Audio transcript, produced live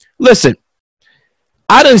Listen,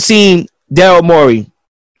 I done seen Daryl Morey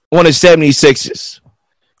on the 76ers,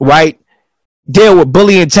 right? Deal with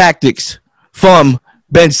bullying tactics from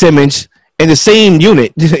Ben Simmons in the same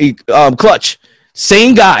unit, Clutch.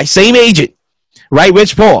 Same guy, same agent, right?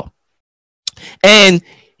 Rich Paul. And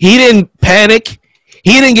he didn't panic.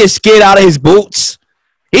 He didn't get scared out of his boots.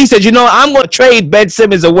 He said, I'm going to trade Ben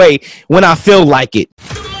Simmons away when I feel like it.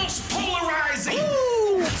 The most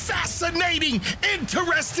polarizing, fascinating,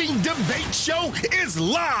 interesting debate show is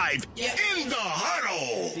live in the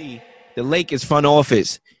huddle. See, the Lakers front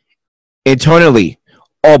office internally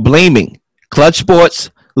are blaming Clutch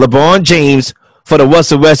Sports, LeBron James for the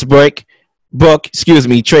Russell Westbrook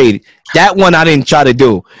trade. That one I didn't try to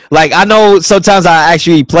do. Like, I know sometimes I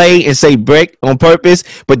actually play and say brick on purpose,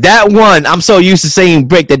 but that one, I'm so used to saying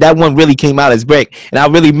brick that one really came out as brick, and I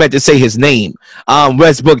really meant to say his name.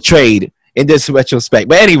 Westbrook trade in this retrospect.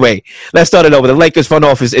 But anyway, let's start it over. The Lakers front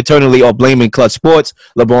office internally are blaming Clutch Sports,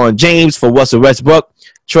 LeBron James for Russell Westbrook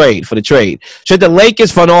trade. Should the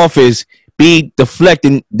Lakers front office be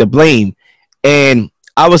deflecting the blame? And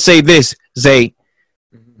I would say this, Zay,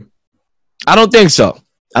 I don't think so.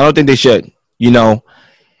 I don't think they should,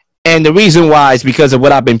 And the reason why is because of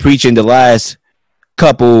what I've been preaching the last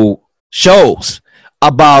couple shows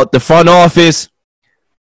about the front office,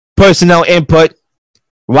 personnel input,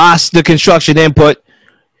 roster construction input.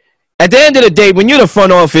 At the end of the day, when you're the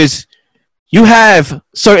front office, you have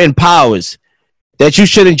certain powers that you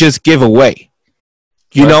shouldn't just give away.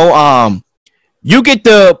 You get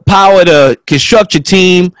the power to construct your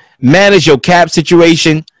team, manage your cap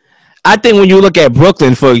situation. I think when you look at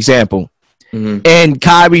Brooklyn, for example, and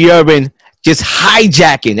Kyrie Irving just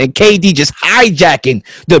hijacking and KD just hijacking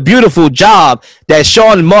the beautiful job that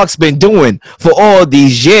Sean Marks been doing for all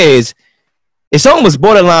these years, it's almost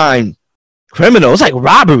borderline criminal. It's like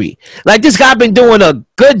robbery. Like, this guy been doing a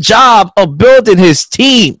good job of building his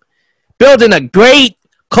team, building a great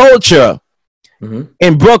culture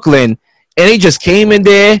in Brooklyn, and he just came in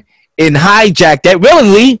there and hijacked that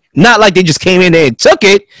willingly, not like they just came in there and took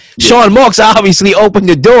it. Yeah. Sean Marks obviously opened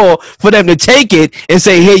the door for them to take it and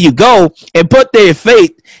say, here you go, and put their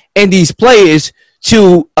faith in these players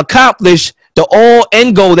to accomplish the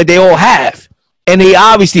all-end goal that they all have. And they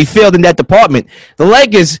obviously failed in that department. The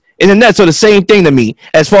Lakers and the Nets are the same thing to me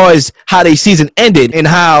as far as how their season ended and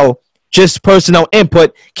how just personnel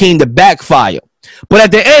input came to backfire. But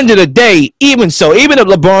at the end of the day, even if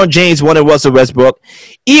LeBron James wanted Russell Westbrook,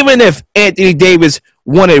 even if Anthony Davis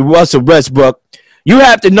wanted Russell Westbrook, you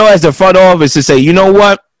have to know as the front office to say, you know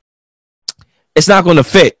what? It's not going to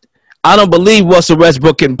fit. I don't believe Russell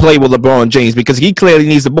Westbrook can play with LeBron James because he clearly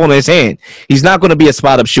needs the ball in his hand. He's not going to be a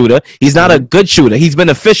spot-up shooter. He's not a good shooter. He's been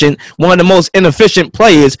efficient, one of the most inefficient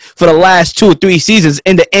players for the last 2 or 3 seasons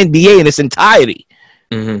in the NBA in its entirety.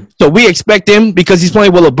 So we expect him, because he's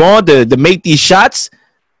playing with LeBron, to make these shots?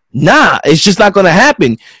 Nah, it's just not going to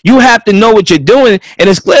happen. You have to know what you're doing, and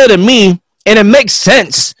it's clear to me, and it makes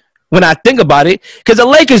sense when I think about it, because the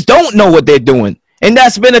Lakers don't know what they're doing. And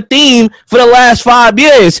that's been a theme for the last 5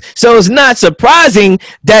 years. So it's not surprising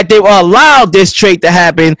that they will allow this trade to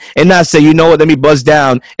happen and not say, you know what, let me buzz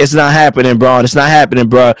down. It's not happening, bro. It's not happening,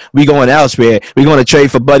 bro. We going elsewhere. We're going to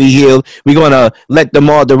trade for Buddy Hield. We're going to let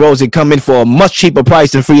DeMar DeRozan come in for a much cheaper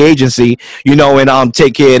price than free agency, and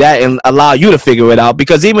take care of that and allow you to figure it out.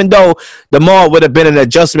 Because even though DeMar would have been an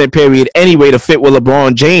adjustment period anyway to fit with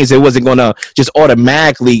LeBron James, it wasn't going to just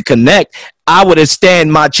automatically connect. I would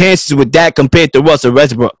stand my chances with that compared to Russell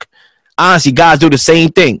Westbrook. Honestly, guys do the same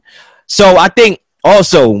thing. So I think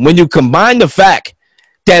also when you combine the fact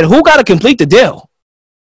that who got to complete the deal?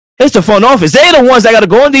 It's the front office. They're the ones that got to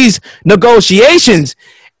go on these negotiations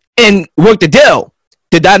and work the deal,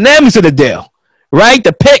 the dynamics of the deal, right?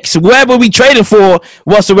 The picks, wherever we trading for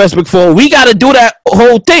Russell Westbrook for, we got to do that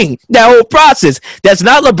whole thing, that whole process. That's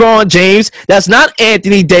not LeBron James. That's not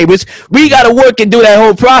Anthony Davis. We got to work and do that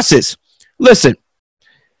whole process. Listen,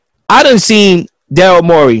 I done seen Daryl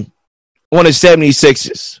Morey on the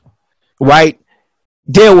 76ers, right,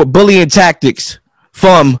 deal with bullying tactics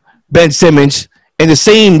from Ben Simmons in the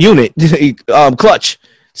same unit, Clutch.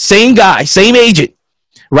 Same guy, same agent,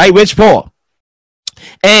 right, Rich Paul.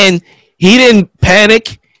 And he didn't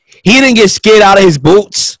panic. He didn't get scared out of his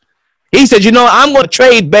boots. He said, I'm going to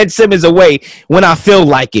trade Ben Simmons away when I feel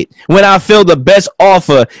like it, when I feel the best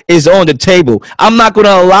offer is on the table. I'm not going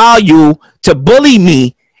to allow you to bully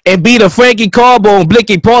me and be the Frankie Carbone,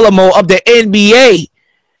 Blicky Polimo of the NBA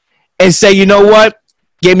and say, you know what,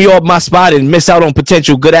 get me off my spot and miss out on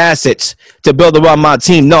potential good assets to build around my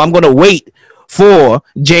team. No, I'm going to wait for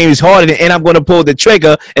James Harden and I'm going to pull the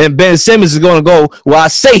trigger and Ben Simmons is going to go where I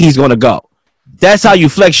say he's going to go. That's how you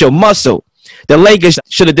flex your muscle. The Lakers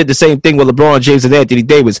should have did the same thing with LeBron James and Anthony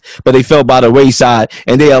Davis, but they fell by the wayside,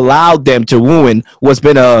 and they allowed them to ruin what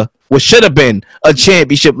should have been a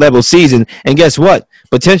championship level season. And guess what?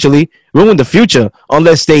 Potentially ruin the future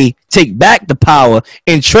unless they take back the power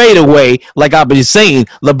and trade away, like I've been saying,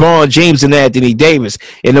 LeBron James and Anthony Davis.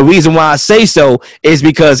 And the reason why I say so is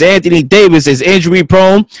because Anthony Davis is injury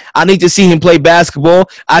prone. I need to see him play basketball.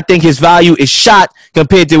 I think his value is shot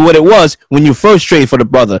compared to what it was when you first traded for the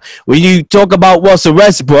brother. When you talk about Russell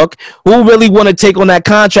Westbrook, who really want to take on that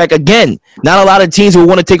contract again? Not a lot of teams will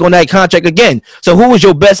want to take on that contract again. So who is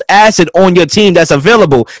your best asset on your team that's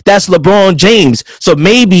available? That's LeBron James. So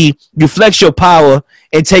maybe you flex your power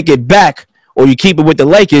and take it back, or you keep it with the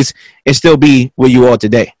Lakers and still be where you are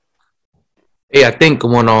today. Hey, I think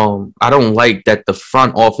when I don't like that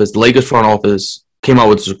the Lakers front office came out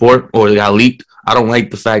with support or they got leaked. I don't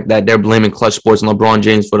like the fact that they're blaming Clutch Sports and LeBron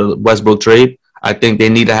James for the Westbrook trade. I think they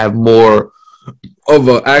need to have more of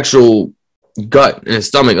an actual gut in his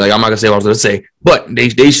stomach. Like, I'm not gonna say what I was gonna say, but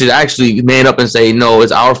they should actually man up and say, no,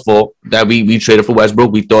 it's our fault that we traded for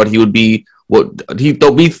Westbrook. We thought he would be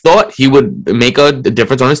we thought he would make a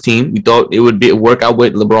difference on his team. We thought it would work out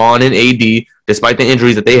with LeBron and AD, despite the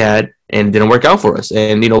injuries that they had, and it didn't work out for us.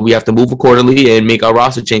 And we have to move accordingly and make our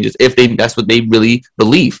roster changes if that's what they really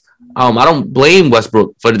believe. I don't blame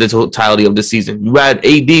Westbrook for the totality of the season. You had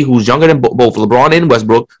AD, who's younger than both LeBron and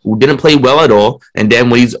Westbrook, who didn't play well at all. And then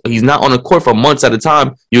when he's not on the court for months at a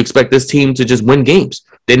time, you expect this team to just win games.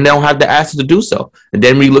 They don't have the assets to do so. And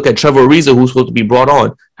then we look at Trevor Ariza, who's supposed to be brought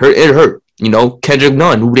on. It hurt. Kendrick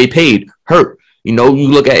Nunn, who they paid, hurt. You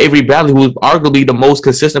look at Avery Bradley, who was arguably the most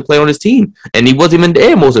consistent player on his team, and he wasn't even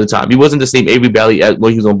there most of the time. He wasn't the same Avery Bradley as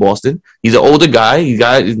when he was on Boston. He's an older guy. He's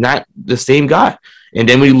not the same guy. And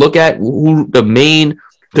then when you look at who the main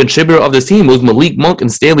contributor of this team was, Malik Monk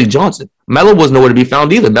and Stanley Johnson. Melo was nowhere to be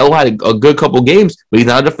found either. Melo had a good couple games, but he's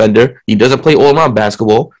not a defender. He doesn't play all-around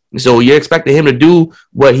basketball. So you're expecting him to do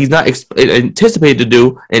what he's not anticipated to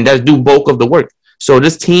do, and that's do bulk of the work. So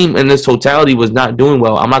this team in this totality was not doing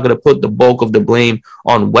well. I'm not going to put the bulk of the blame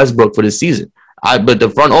on Westbrook for this season. But the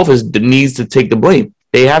front office needs to take the blame.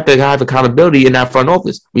 They have to have accountability in that front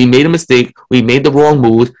office. We made a mistake. We made the wrong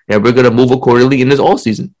move, and we're going to move accordingly in this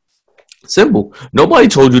offseason. Simple. Nobody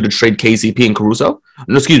told you to trade KCP and Caruso.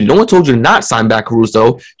 No, excuse me. No one told you to not sign back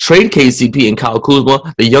Caruso. Trade KCP and Kyle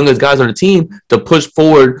Kuzma, the youngest guys on the team, to push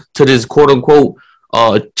forward to this quote-unquote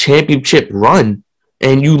championship run.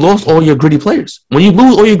 And you lost all your gritty players. When you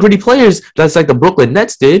lose all your gritty players, that's like the Brooklyn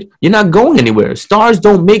Nets did, you're not going anywhere. Stars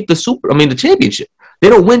don't make the championship. They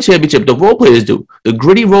don't win championship. The role players do. The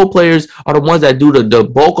gritty role players are the ones that do the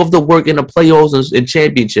bulk of the work in the playoffs and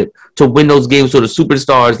championship to win those games. So the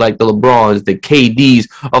superstars like the LeBrons, the KDs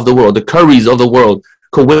of the world, the Currys of the world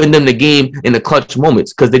could win them the game in the clutch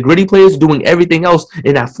moments, because the gritty players doing everything else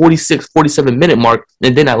in that 46, 47-minute mark,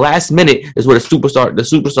 and then that last minute is where the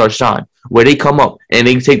superstars shine, where they come up and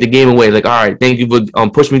they take the game away. Like, all right, thank you for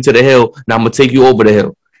pushing me to the hill. Now I'm going to take you over the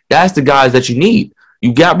hill. That's the guys that you need.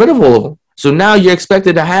 You got rid of all of them. So now you're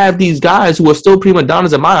expected to have these guys who are still prima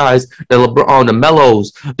donnas in my eyes, the LeBron, the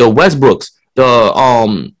Melos, the Westbrooks,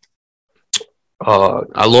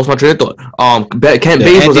 I lost my train of thought. Kent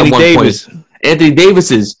Bazemore at one point. Anthony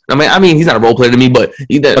Davis's. I mean, he's not a role player to me, but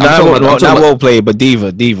not role player, but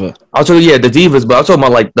diva. I'll tell you, the divas, but I'm talking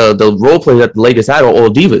about like the role players that the Lakers had are all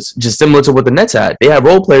divas, just similar to what the Nets had. They had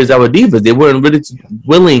role players that were divas. They weren't really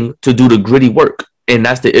willing to do the gritty work, and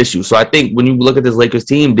that's the issue. So I think when you look at this Lakers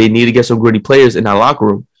team, they need to get some gritty players in that locker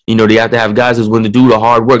room. They have to have guys who's willing to do the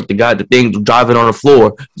hard work, the thing, driving on the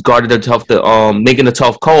floor, guarding making the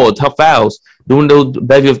tough calls, tough fouls, doing those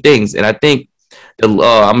bevy of things. And I think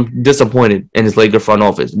I'm disappointed in this Lakers front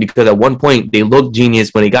office, because at one point they looked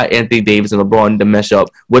genius when they got Anthony Davis and LeBron to mesh up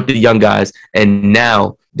with the young guys, and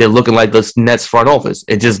now they're looking like the Nets front office.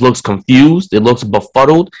 It just looks confused. It looks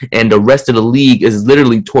befuddled, and the rest of the league is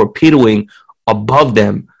literally torpedoing above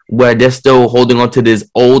them, where they're still holding on to this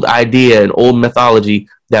old idea and old mythology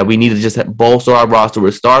that we need to just bolster our roster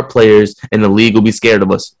with star players and the league will be scared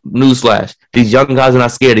of us. Newsflash, these young guys are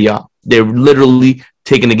not scared of y'all. They're literally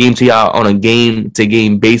taking the game to y'all on a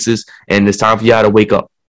game-to-game basis, and it's time for y'all to wake up.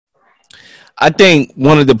 I think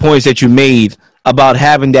one of the points that you made about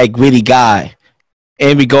having that gritty guy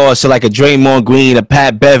in regards to like a Draymond Green, a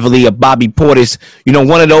Pat Beverly, a Bobby Portis,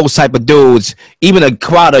 one of those type of dudes. Even a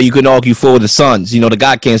Crowder, you can argue for the Suns. The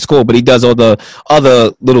guy can't score, but he does all the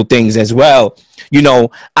other little things as well.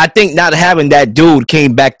 I think not having that dude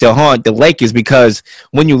came back to haunt the Lakers because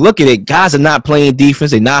when you look at it, guys are not playing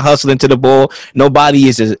defense. They're not hustling to the ball. Nobody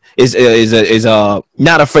is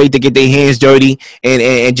not afraid to get their hands dirty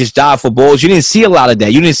and just dive for balls. You didn't see a lot of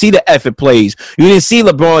that. You didn't see the effort plays. You didn't see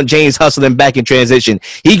LeBron James hustling back in transition.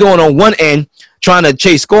 He going on one end trying to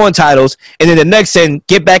chase scoring titles, and then the next end,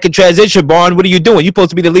 get back in transition, Barn. What are you doing? You're supposed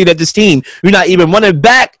to be the leader of this team. You're not even running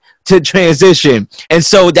back to transition. And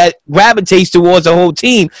so that gravitates towards the whole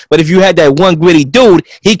team. But if you had that one gritty dude,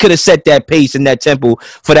 he could have set that pace and that tempo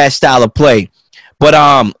for that style of play. But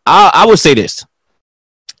I would say this.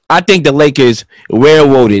 I think the Lakers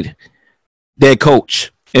railroaded their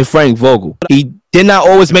coach and Frank Vogel. He did not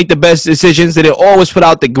always make the best decisions. They didn't always put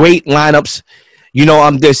out the great lineups,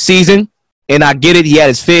 this season. And I get it. He had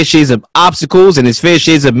his fair shares of obstacles and his fair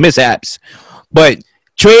shares of mishaps. But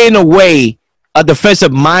trading away a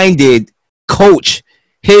defensive-minded coach,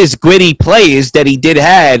 his gritty players that he did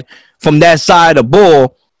had from that side of the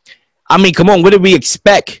ball, I mean, come on, what did we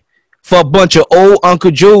expect for a bunch of old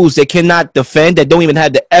Uncle Jews that cannot defend, that don't even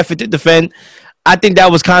have the effort to defend? I think that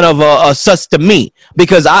was kind of a sus to me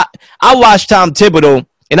because I watched Tom Thibodeau,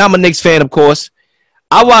 and I'm a Knicks fan, of course.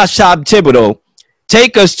 I watched Tom Thibodeau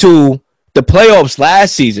take us to the playoffs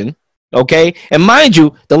last season, okay? And mind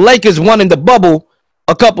you, the Lakers won in the bubble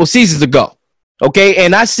a couple seasons ago. Okay,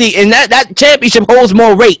 and I see, and that championship holds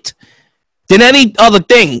more weight than any other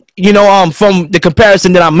thing, from the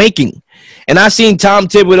comparison that I'm making. And I seen Tom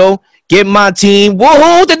Thibodeau get my team.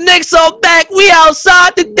 Woohoo! The Knicks are back. We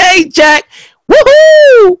outside today, Jack.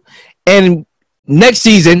 Woohoo! And next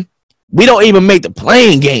season, we don't even make the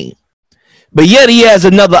playing game. But yet he has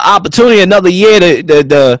another opportunity, another year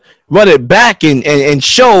to run it back and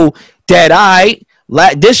show that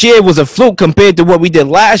this year was a fluke compared to what we did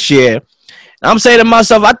last year. I'm saying to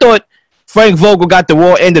myself, I thought Frank Vogel got the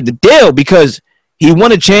raw end of the deal because he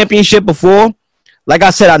won a championship before. Like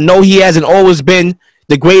I said, I know he hasn't always been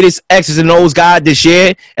the greatest X's and O's guy this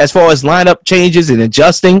year as far as lineup changes and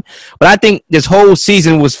adjusting. But I think this whole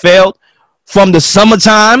season was failed from the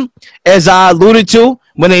summertime, as I alluded to,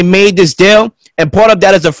 when they made this deal. And part of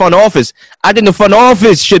that is the front office. I think the front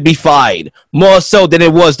office should be fired more so than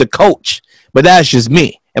it was the coach. But that's just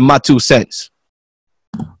me and my 2 cents.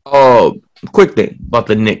 Quick thing about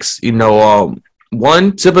the Knicks.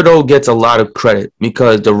 One, Thibodeau gets a lot of credit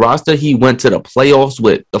because the roster he went to the playoffs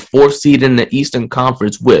with, the 4th seed in the Eastern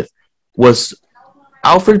Conference with, was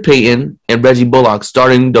Alfred Payton and Reggie Bullock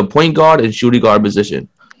starting the point guard and shooting guard position.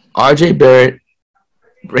 RJ Barrett,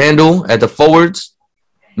 Randall at the forwards,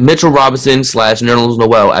 Mitchell Robinson / Nerlens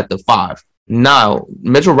Noel at the 5. Now,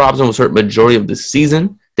 Mitchell Robinson was hurt majority of the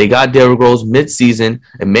season. They got Derrick Rose mid-season.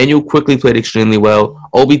 Emmanuel quickly played extremely well.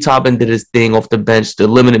 Obi Toppin did his thing off the bench, the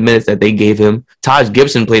limited minutes that they gave him. Taj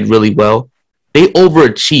Gibson played really well. They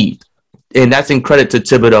overachieved, and that's in credit to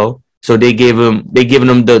Thibodeau. So they given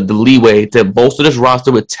him the leeway to bolster this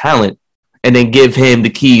roster with talent and then give him the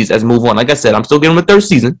keys as move on. Like I said, I'm still giving him a 3rd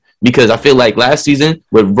season because I feel like last season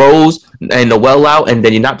with Rose and Noel out and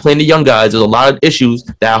then you're not playing the young guys, there's a lot of issues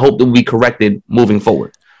that I hope that will be corrected moving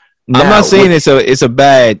forward. Now, I'm not saying it's a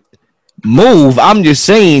bad move. I'm just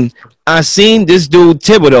saying I seen this dude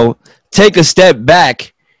Thibodeau take a step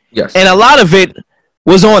back. Yes. And a lot of it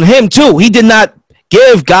was on him too. He did not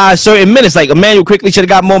give guys certain minutes. Like Emmanuel quickly should have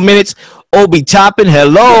got more minutes. Obi Toppin,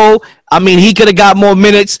 hello. I mean, he could have got more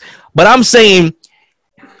minutes. But I'm saying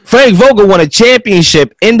Frank Vogel won a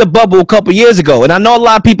championship in the bubble a couple years ago. And I know a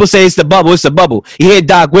lot of people say it's the bubble. It's the bubble. You hear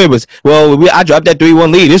Doc Rivers. Well, I dropped that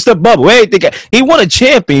 3-1 lead. It's the bubble. He won a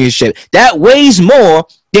championship. That weighs more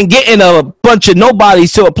than getting a bunch of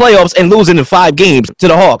nobodies to a playoffs and losing in 5 games to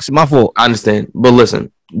the Hawks. My fault. I understand. But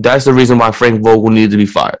listen, that's the reason why Frank Vogel needed to be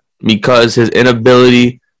fired. Because his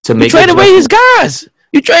inability to make trade away his guys.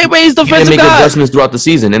 You trade away his defensive guys. He didn't make adjustments throughout the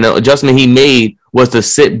season. And the adjustment he made was to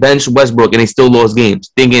sit bench Westbrook, and he still lost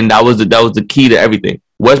games, thinking that was the key to everything.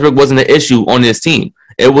 Westbrook wasn't an issue on his team.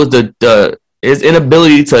 It was his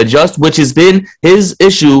inability to adjust, which has been his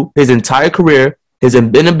issue his entire career, his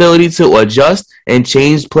inability to adjust and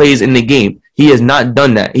change plays in the game. He has not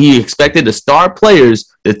done that. He expected the star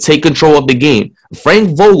players to take control of the game.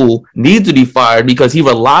 Frank Vogel needs to be fired because he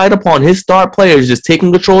relied upon his star players just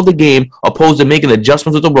taking control of the game opposed to making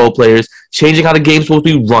adjustments with the role players, changing how the game's supposed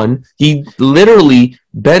to be run. He literally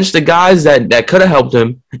bench the guys that could have helped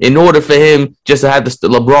him in order for him just to have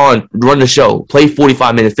LeBron run the show, play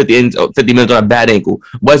 45 minutes, 50 minutes on a bad ankle.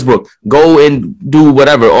 Westbrook, go and do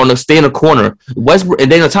whatever, stay in a corner. Westbrook,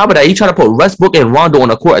 and then on top of that, he tried to put Westbrook and Rondo on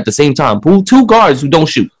the court at the same time. Two guards who don't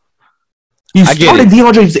shoot. You started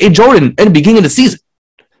DeAndre Jordan in the beginning of the season.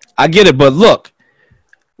 I get it, but look,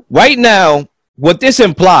 right now, what this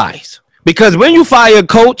implies, because when you fire a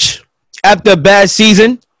coach after a bad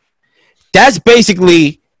season, that's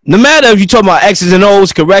basically, no matter if you're talking about X's and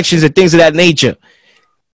O's, corrections, and things of that nature,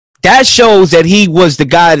 that shows that he was the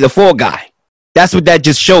guy, the fall guy. That's what that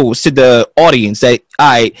just shows to the audience. That, all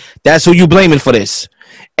right, that's who you blaming for this.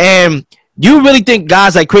 And you really think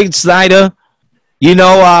guys like Quinn Snyder,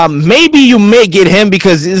 maybe you may get him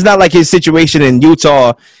because it's not like his situation in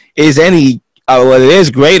Utah is any it is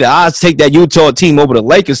greater. I'll take that Utah team over the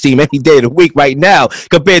Lakers team any day of the week right now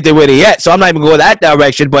compared to where they at. So I'm not even going that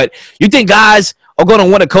direction. But you think guys are going to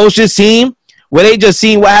want to coach this team where they just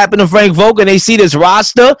seen what happened to Frank Vogel and they see this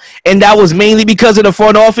roster, and that was mainly because of the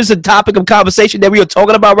front office, the topic of conversation that we are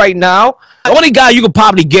talking about right now? The only guy you could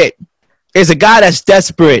probably get is a guy that's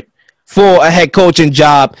desperate for a head coaching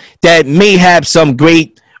job that may have some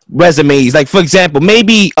great resumes. Like, for example,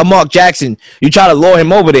 maybe a Mark Jackson, you try to lure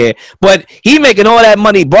him over there, but he making all that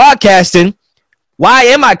money broadcasting. Why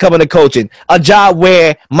am I coming to coaching? A job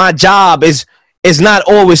where my job is not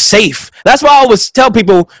always safe. That's why I always tell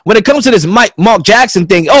people when it comes to this Mark Jackson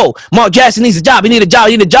thing, oh, Mark Jackson needs a job. He need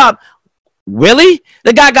a job. Really?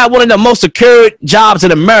 The guy got one of the most secured jobs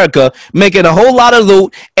in America, making a whole lot of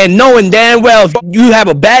loot and knowing damn well if you have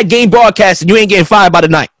a bad game broadcasting, you ain't getting fired by the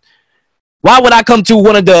night. Why would I come to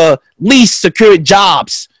one of the least secure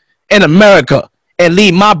jobs in America and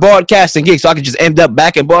leave my broadcasting gig so I can just end up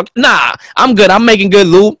back in broadcast? Nah, I'm good. I'm making good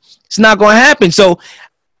loot. It's not going to happen. So,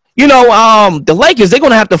 the Lakers, they're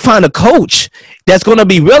going to have to find a coach that's going to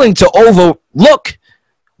be willing to overlook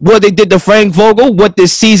what they did to Frank Vogel, what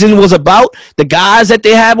this season was about, the guys that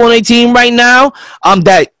they have on their team right now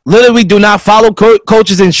that literally do not follow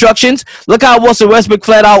coach's instructions. Look how Russell Westbrook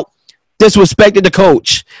flat out disrespected the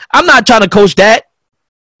coach. I'm not trying to coach that.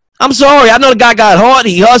 I'm sorry. I know the guy got hard.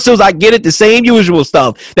 He hustles. I get it. The same usual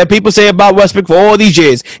stuff that people say about Westbrook for all these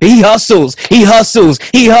years. He hustles.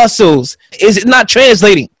 Is it not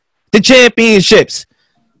translating to championships?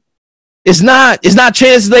 It's not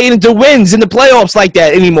translating to wins in the playoffs like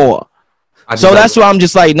that anymore. So that's why I'm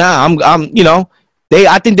just like, nah,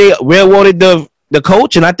 I think they railroaded the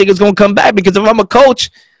coach, and I think it's going to come back because if I'm a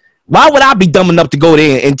coach, why would I be dumb enough to go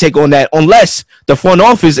there and take on that unless the front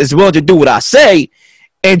office is willing to do what I say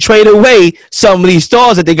and trade away some of these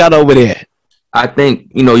stars that they got over there? I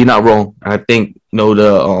think, you're not wrong. I think, now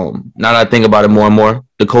that I think about it more and more,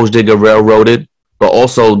 the coach did get railroaded, but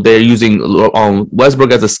also they're using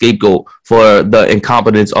Westbrook as a scapegoat for the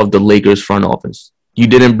incompetence of the Lakers front office. You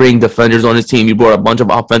didn't bring defenders on his team. You brought a bunch of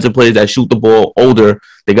offensive players that shoot the ball older.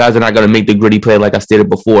 The guys are not going to make the gritty play like I stated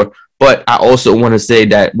before. But I also want to say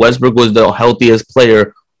that Westbrook was the healthiest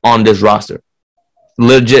player on this roster.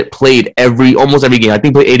 Legit played almost every game. I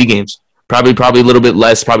think played 80 games. Probably a little bit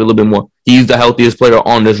less, probably a little bit more. He's the healthiest player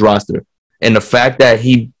on this roster. And the fact that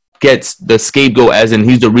he gets the scapegoat as in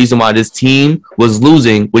he's the reason why this team was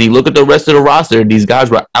losing, when you look at the rest of the roster, these guys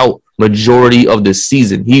were out majority of the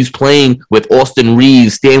season. He's playing with Austin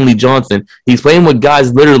Reeves, Stanley Johnson. He's playing with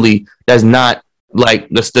guys literally that's not like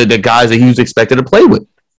the guys that he was expected to play with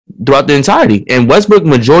throughout the entirety. And Westbrook,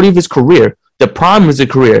 majority of his career, the prime of his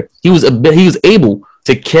career, he was able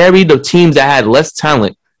to carry the teams that had less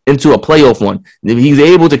talent into a playoff one. He's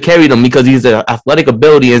able to carry them because he's an athletic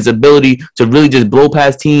ability and his ability to really just blow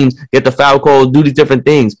past teams, get the foul call, do these different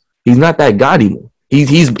things. He's not that guy anymore.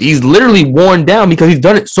 He's literally worn down because he's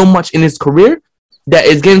done it so much in his career that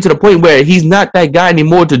it's getting to the point where he's not that guy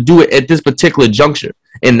anymore to do it at this particular juncture.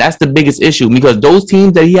 And that's the biggest issue because those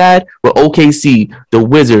teams that he had were OKC, the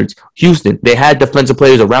Wizards, Houston. They had defensive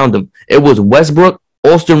players around them. It was Westbrook,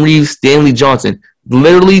 Austin Reeves, Stanley Johnson.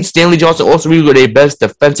 Literally, Stanley Johnson, Austin Reeves were their best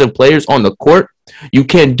defensive players on the court. You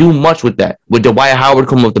can't do much with that. With Dwight Howard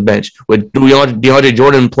coming off the bench, with DeAndre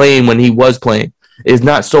Jordan playing when he was playing, it's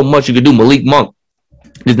not so much you could do. Malik Monk,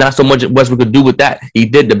 there's not so much Westbrook could do with that. He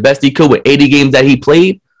did the best he could with 80 games that he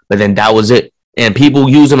played, but then that was it. And people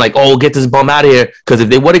use him like, oh, get this bum out of here. Because if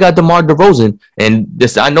they would have got DeMar DeRozan, and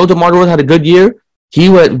this, I know DeMar DeRozan had a good year,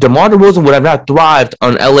 DeMar DeRozan would have not thrived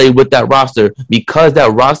on LA with that roster because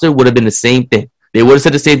that roster would have been the same thing. They would have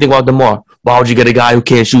said the same thing about DeMar. Why would you get a guy who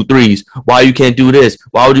can't shoot threes? Why you can't do this?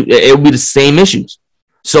 Why would you? It would be the same issues.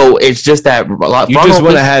 So it's just that you just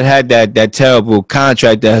would have had that terrible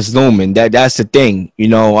contract that's looming. That's the thing,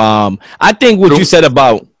 I think what you said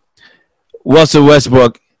about Russell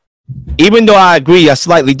Westbrook, even though I agree, I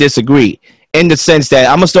slightly disagree in the sense that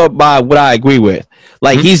I'm going to start by what I agree with.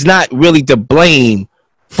 Like, he's not really to blame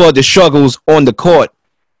for the struggles on the court,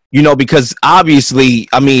 you know, because obviously,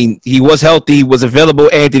 I mean, he was healthy, he was available.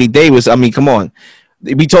 Anthony Davis, I mean, come on.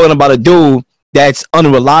 We talking about a dude that's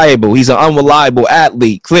unreliable. He's an unreliable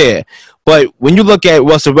athlete, clear. But when you look at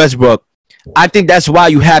Russell Westbrook, I think that's why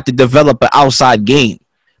you have to develop an outside game.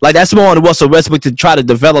 Like, that's more on Russell Westbrook to try to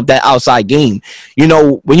develop that outside game. You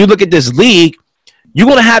know, when you look at this league, you're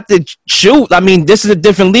going to have to shoot. I mean, this is a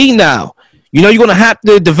different league now. You know, you're going to have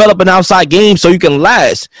to develop an outside game so you can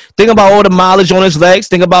last. Think about all the mileage on his legs.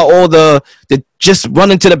 Think about all the just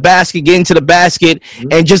running to the basket, getting to the basket,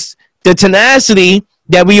 and just the tenacity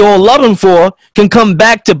that we all love him for can come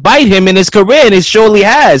back to bite him in his career, and it surely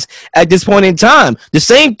has at this point in time. The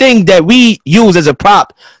same thing that we use as a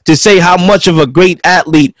prop to say how much of a great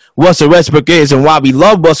athlete Russell Westbrook is and why we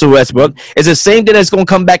love Russell Westbrook is the same thing that's going to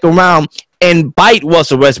come back around and bite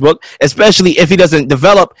Russell Westbrook, especially if he doesn't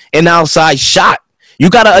develop an outside shot. You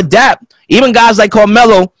got to adapt. Even guys like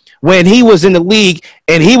Carmelo, when he was in the league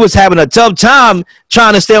and he was having a tough time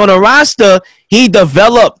trying to stay on the roster, he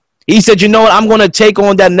developed. He said, you know what, I'm going to take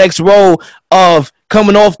on that next role of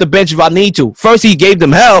coming off the bench if I need to. First, he gave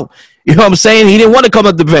them hell. You know what I'm saying? He didn't want to come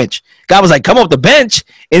off the bench. Guy was like, come off the bench.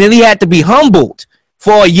 And then he had to be humbled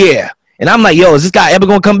for a year. And I'm like, yo, is this guy ever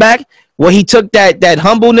going to come back? Well, he took that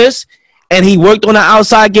humbleness and he worked on the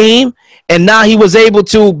outside game. And now he was able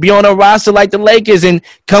to be on a roster like the Lakers and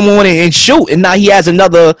come on and shoot. And now he has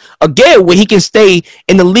another gear where he can stay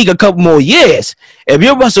in the league a couple more years. If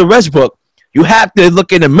you're Russell Westbrook, you have to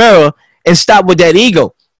look in the mirror and stop with that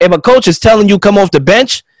ego. If a coach is telling you come off the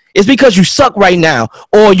bench, it's because you suck right now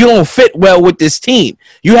or you don't fit well with this team.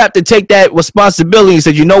 You have to take that responsibility and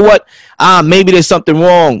say, you know what? Maybe there's something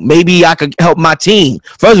wrong. Maybe I could help my team.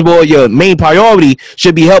 First of all, your main priority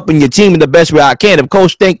should be helping your team in the best way I can. If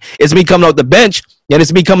coach think it's me coming off the bench, then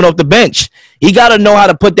it's me coming off the bench. He got to know how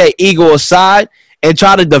to put that ego aside and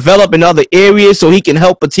try to develop in other areas so he can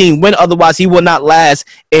help a team win. Otherwise, he will not last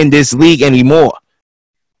in this league anymore.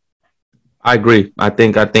 I agree. I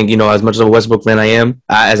think you know, as much of a Westbrook fan I am,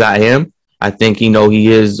 I think, you know,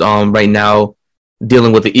 he is right now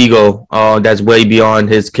dealing with the ego that's way beyond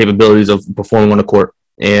his capabilities of performing on the court.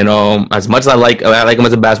 And as much as I like him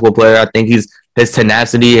as a basketball player, I think his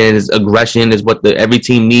tenacity and his aggression is what every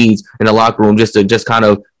team needs in the locker room just to kind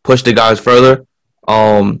of push the guys further.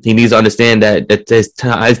 He needs to understand that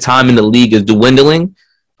his time in the league is dwindling,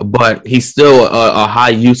 but he's still a high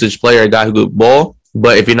usage player, a guy who could ball.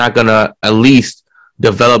 But if you're not gonna at least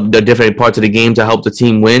develop the different parts of the game to help the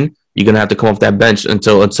team win, you're gonna have to come off that bench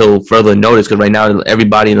until further notice. Because right now,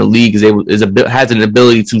 everybody in the league has an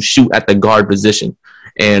ability to shoot at the guard position,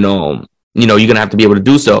 and you know, you're gonna have to be able to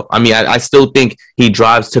do so. I mean, I still think he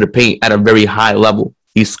drives to the paint at a very high level.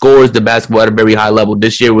 He scores the basketball at a very high level.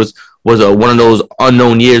 This year was one of those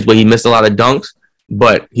unknown years where he missed a lot of dunks,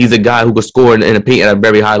 but he's a guy who could score in the paint at a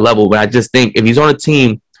very high level. But I just think if he's on a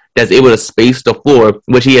team that's able to space the floor,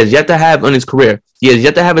 which he has yet to have in his career, he has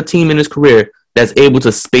yet to have a team in his career that's able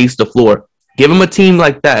to space the floor. Give him a team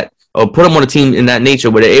like that, or put him on a team in that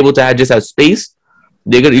nature where they're able to just have space.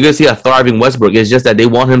 You're going to see a thriving Westbrook. It's just that they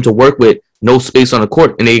want him to work with no space on the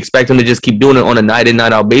court, and they expect him to just keep doing it on a night in,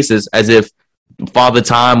 night out basis as if father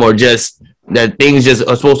time or just that things just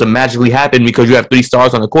are supposed to magically happen because you have 3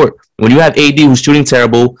 stars on the court. When you have AD who's shooting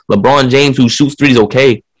terrible, LeBron James who shoots threes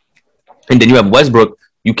okay, and then you have Westbrook,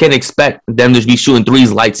 you can't expect them to be shooting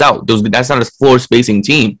threes lights out. That's not a floor spacing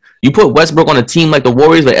team. You put Westbrook on a team like the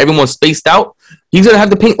Warriors where everyone's spaced out, he's going to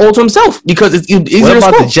have to paint all to himself because it's easier. What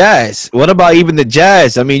about the Jazz? What about even the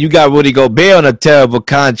Jazz? I mean, you got Rudy Gobert on a terrible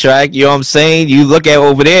contract. You know what I'm saying? You look at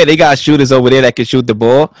over there, they got shooters over there that can shoot the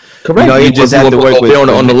ball. Correct. You know, you just have to work with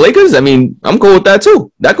on the Lakers. I mean, I'm cool with that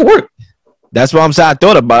too. That could work. That's what I'm saying. I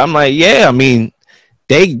thought about it. I'm like, yeah, I mean,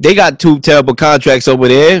 they got 2 terrible contracts over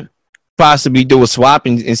there. Possibly do a swap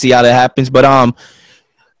and see how that happens. But I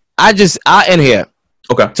in here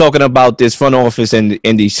talking about this front office and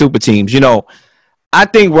these super teams. You know, I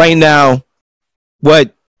think right now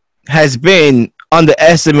what has been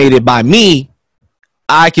underestimated by me,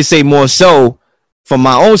 I can say more so from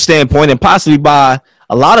my own standpoint and possibly by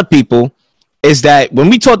a lot of people, is that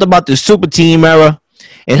when we talked about the super team era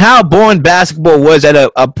and how boring basketball was at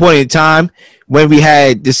a point in time when we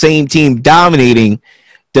had the same team dominating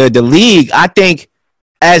the league, I think,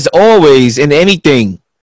 as always, in anything,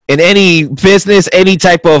 in any business, any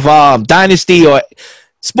type of dynasty or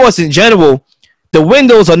sports in general, the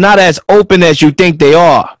windows are not as open as you think they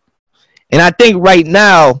are. And I think right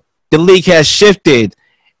now the league has shifted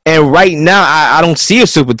And right now, I don't see a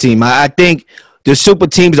super team. I think the super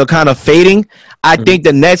teams are kind of fading. I think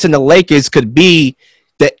the Nets and the Lakers could be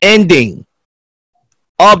the ending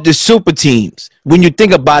of the super teams when you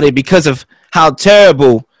think about it, because of how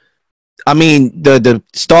terrible, I mean, the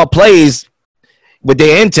star players with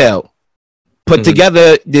their intel put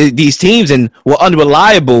together these teams and were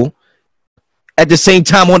unreliable at the same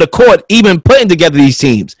time on the court, even putting together these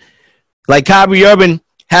teams. Like Kyrie Irving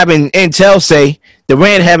having intel say,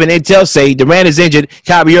 Durant having intel say, Durant is injured,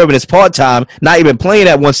 Kyrie Irving is part-time, not even playing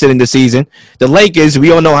at one sit in the season. The Lakers,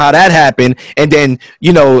 we all know how that happened. And then,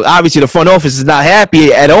 you know, obviously the front office is not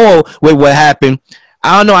happy at all with what happened.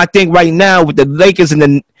 I don't know. I think right now with the Lakers and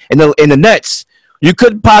the Nets, you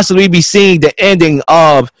could possibly be seeing the ending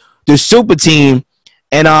of the super team.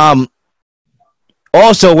 And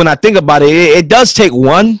also, when I think about it, it does take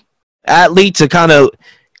one athlete to kind of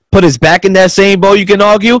put us back in that same boat, you can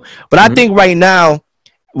argue. But I think right now,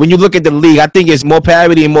 when you look at the league, I think it's more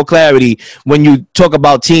parity and more clarity when you talk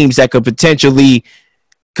about teams that could potentially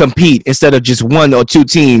compete instead of just one or two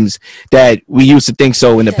teams that we used to think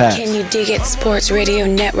so in the past. Can You Dig It Sports Radio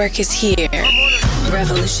Network is here.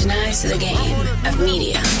 Revolutionize the game of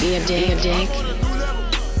media. Be a dig.